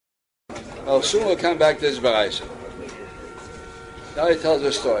Well, soon we'll come back to this Beraisa. Now he tells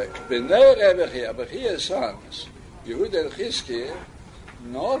a story. B'nei Rabbi Chiya's sons, Yehuda and Chizkiyah,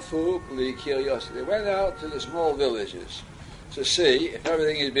 they went out to the small villages to see if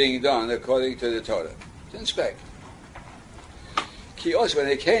everything is being done according to the Torah, to inspect. When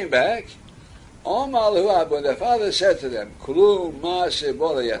they came back, when their father said to them,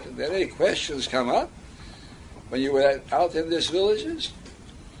 did any questions come up when you were out in these villages?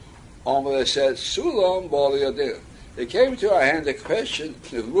 They said, It came to our hand a question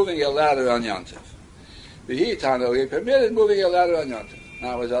of moving a ladder on Yom Tov. He permitted moving a ladder on Yom Tov.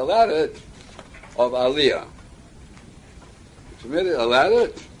 Now it was a ladder of Aliyah. He permitted a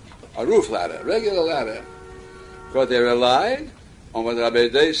ladder, a roof ladder, a regular ladder, because they relied on what Rabbi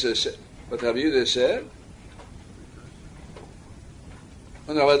Dosa said, what Rabbi Yehuda said,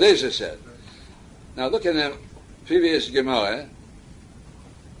 what Rabbi Dosa said. Now look in the previous Gemara,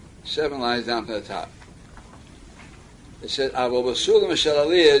 7 lines down from the top. It said, "Avo b'sulam shel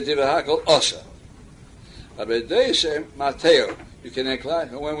aliyah divahakol osa." Rabbi Dosa mateo, you can incline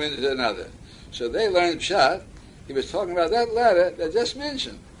from one window to another. So they learned pshat. He was talking about that ladder that just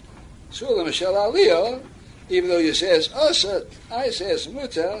mentioned. Sulam shel aliyah. Even though you say it's osa, I say it's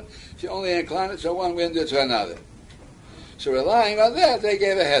mutar. If you only incline it from one window to another. So relying on that, they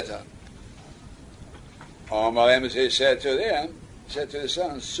gave a heta. He said to them, said to the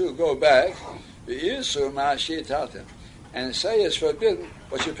sons, "So go back, and say it's forbidden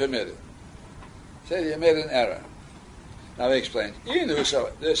what you permitted. Say you made an error." Now he explained. So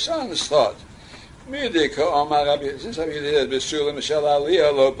the sons thought, since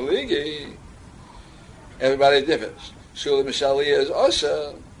everybody differs. Sulam Mishaliyah is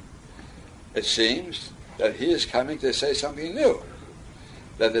also. It seems that he is coming to say something new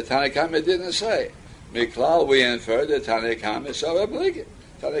that the Tanna Kamma didn't say. Miklal, we infer that Tanna Kamma is so obligate.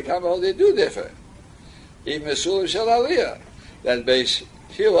 Tanna Kamma, they do differ. Even Sulam Mishaliyah, that Beis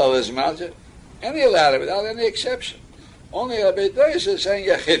Hillel is mounted any ladder without any exception. Only Rabbi Dosa is saying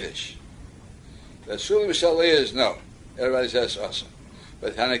a chiddush. The Sulam Mishaliyah is no. Everybody says awesome.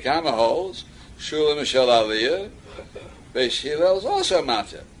 But Tanna Kamma holds Sulam Mishaliyah. Beis Hillel is also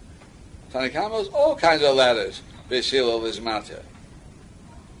mounted. Tanna Kamma is all kinds of ladders. Beis Hillel is mounted.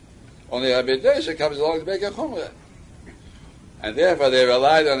 Only Rabbi Dosa comes along to make a chumrah. And therefore they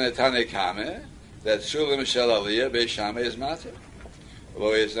relied on the Tanna Kamma that Sulam Shel Aliyah, Beis Shammai is mounted.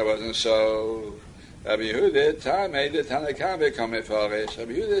 Although it wasn't so. Rabbi Yehuda made the Tanna Kamma come in Rabbi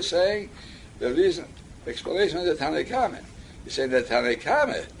Yehuda is saying the reason, explanation of the Tanna Kamma. He's saying that Tanna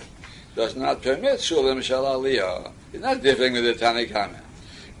Kamma does not permit Sulam Shel Aliyah. It's not differing with the Tanna Kamma.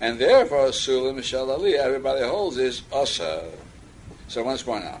 And therefore Sulam Shel Aliyah, everybody holds is Asa. So once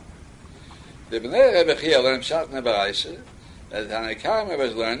more now. The Bnei Rabbi Chiya learned Pshat in the Beraisa that Tanna Kamma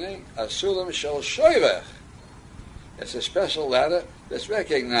was learning a Sulam Shel Shoivech. It's a special ladder that's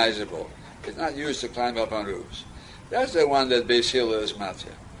recognizable. It's not used to climb up on roofs. That's the one that Beis Hillel is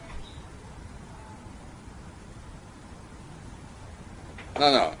matzah.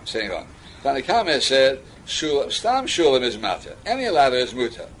 No, I'm saying wrong. Tanna Kamma said, Stam Shulam is matzah. Any ladder is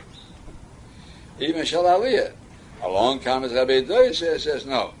mutar. Even Shel Aliyah. Along comes Rabbi Dosa says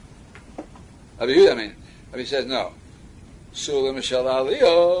no. Rabbi Yehuda says no. Sulam Shel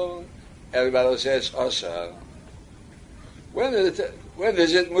Aliyah. Everybody says Asa. When is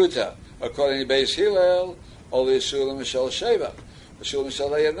it mutar? According to Beis Hillel, only Sulam Shel Sheva. The Sulam Shel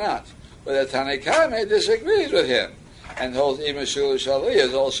Aliyah not. But the Tanna Kamma disagrees with him and holds even Sulam Shel Aliyah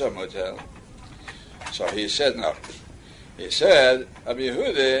is also mutar. So he said no. He said Rabbi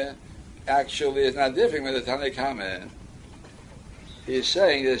Yehuda actually is not differing with the Tanna Kamma. He's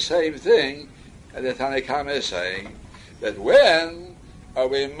saying the same thing as the Tanna Kamma is saying, that when are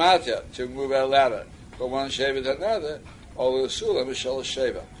we matter to move a ladder from one sheva to another, or Sulam Shel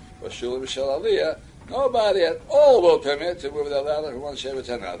Sheva. For Sulam Shel Aliyah, nobody at all will permit to move the ladder from one sheva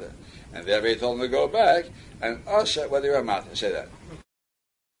to another. And therefore he told them to go back and usher whether you are matter. Say that.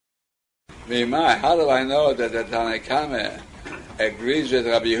 How do I know that the Tanna Kamma agrees with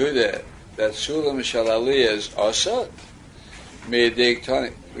Rabbi Yehuda that Sulam Shel Aliyah is usher?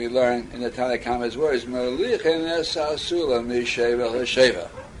 We learn in the Tanna Kamma's words,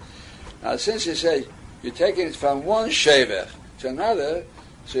 now since he said you're taking it from one shevach to another,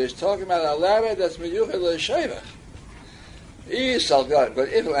 so he's talking about a ladder that's miyuchad l'shevach. But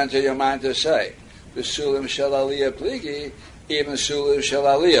it will enter your mind to say, the Sulam Shel Aliyah pligi, even Sulam Shel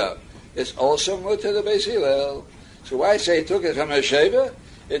Aliyah, it's also mutar the Beis Hillel. So why say he took it from a shevach?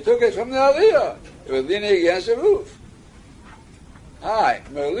 He took it from the Aliyah. It was leaning against the roof. Hi,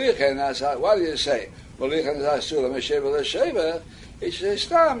 what do you say? He says,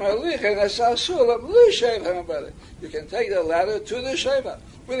 "Stam alichin asasulam li sheva." You can take the ladder to the sheva.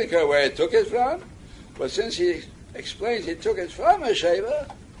 We don't care where he took it from, but since he explains he took it from a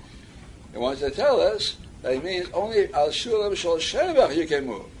sheva, he wants to tell us that it means only al shulam shel shevach you can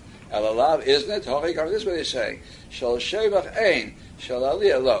move. Al alav isn't it? This is what he's saying. Shel shevach ein, shel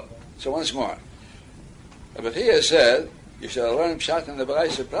aliyah lo. So once more, Rabbi Chiya said you should learn pshat in the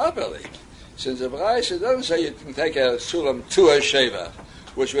Beraisa properly. Since the Beraisa doesn't say you can take a sulam to a sheva,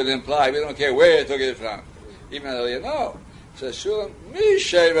 which would imply we don't care where you took it from. Even though you know. It says sulam mi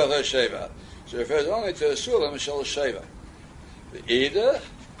sheva the sheva. So it refers only to a sulam shel sheva. The either,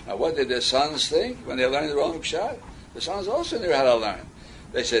 now what did the sons think when they learned the wrong pshat? The sons also knew how to learn.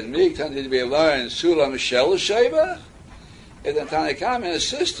 They said, mi tended to be learned sulam shel sheva. And the Tanna Kamma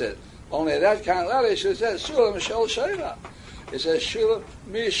insisted, only that kind of letter, he should have said sulam shel sheva. It says shulam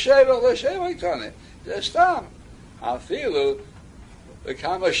mi sheva l'sheva tani. It says stam afilu the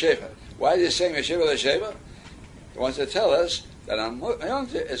Kamma sheva. Why is he saying mi sheva l'sheva? He wants to tell us that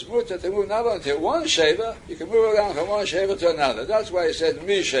it's mutter to move not only to one sheva, you can move around from one sheva to another. That's why he said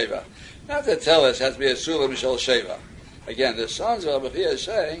mi sheva. Not to tell us it has to be a sulam shel sheva. Again, the sons of Rabbi Chiya is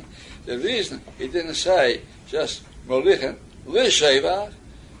saying the reason he didn't say just molichin li sheva.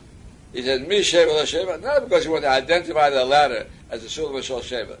 He said, Mi Sheva La Sheva, not because he wanted to identify the ladder as the Sulam Shel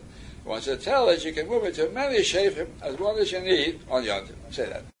Sheva. He wants to tell us you can move it to many Shevim as long as you need on Yom Tov. Say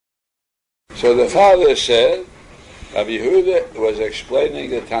that. So the father said, Rabbi Yehuda was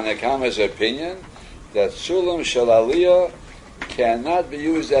explaining the Tanna Kamma's opinion that Sulam Shel Aliyah cannot be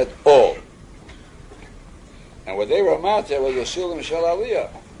used at all. And what they were matter was the Sulam Shel Aliyah.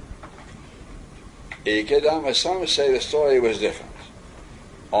 Ikedam, some say the story was different.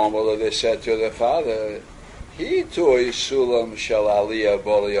 Although they said to the father, he toy sulam shel aliyah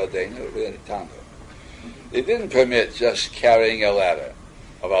bol yodenu v'tango. They didn't permit just carrying a ladder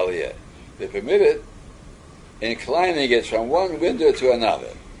of aliyah. They permitted inclining it from one window to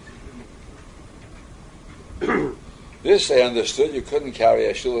another. This they understood you couldn't carry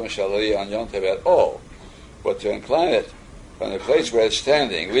a sulam shel aliyah on Yom Tov at all, but to incline it from the place where it's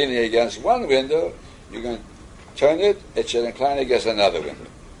standing, leaning against one window, you can turn it, it should incline against another window.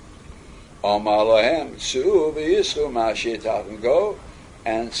 Go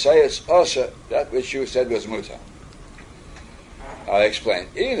and say it's also that which you said was mutar. I'll explain.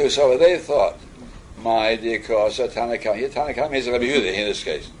 So they thought, my dear cause, Tanna Kamma. Here Tanna Kamma is Rabbi Yehuda in this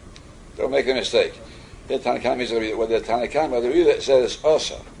case. Don't make a mistake. Here Tanna Kamma is Rabbi Yehuda. What the Tanna Kamma, Rabbi Yehuda said it's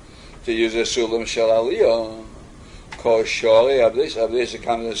also to use a sulam shel aliyah. Cause surely of this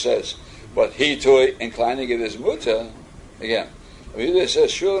comes and says, but he too inclining it is mutar. Again. Rabbi Yehuda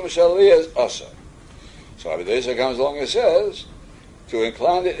says, Shulam Shel Aliyah is also. So Rabbi Dosa comes along and says, to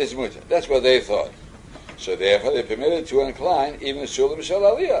incline it is mutar. That's what they thought. So therefore they permitted to incline even Shulam Shel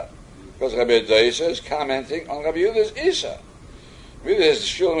Aliyah. Because Rabbi Dosa is commenting on Rabbi Yehuda's Isa. Rabbi Yehuda says,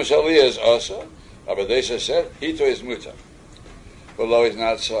 Shulam Shel Aliyah is also. Rabbi Dosa said, he too is mutar. But lo is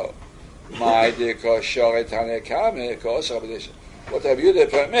not so. My dear Shari Tanna Kamma, because Rabbi Dosa. What Rabbi Yehuda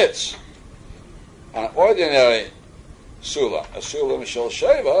permits, an ordinary sulam, a sulam shel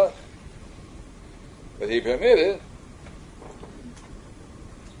sheva, but he permitted.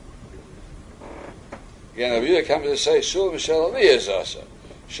 Again, Rabbi Yehuda comes to say sulam shel aliyah is also.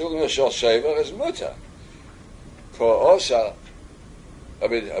 Sulam shel sheva is mutar. Ko also,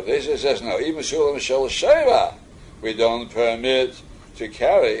 Rabbi Dosa says no. Even sulam shel sheva, we don't permit to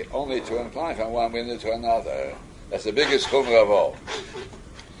carry, only to incline from one window to another. That's the biggest chumrah of all.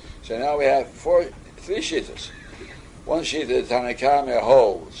 So now we have three shittas. One sheet that Tanna Kamma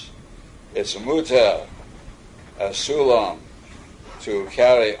holds, it's mutar, a sulam, to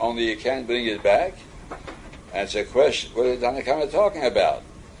carry, only you can't bring it back. And it's a question, what is Tanna Kamma talking about?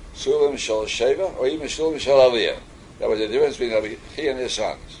 Sulam shel sheva, or even sulam shel aliyah? That was the difference between Rabbi Chiya and his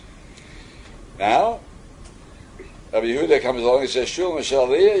sons. Now, Rabbi Yehuda comes along and says, sulam shel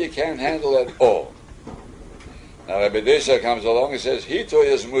aliyah, you can't handle at all. Now Rabbi Dosa comes along and says, hito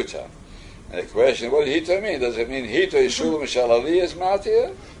is mutar. And the question, what does hito mean? Does it mean hito is sulam shel aliyah is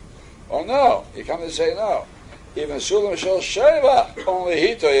matir? Or no? He comes to say no. Even sulam shel sheva, only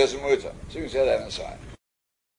hito is mutar. So you can say that inside.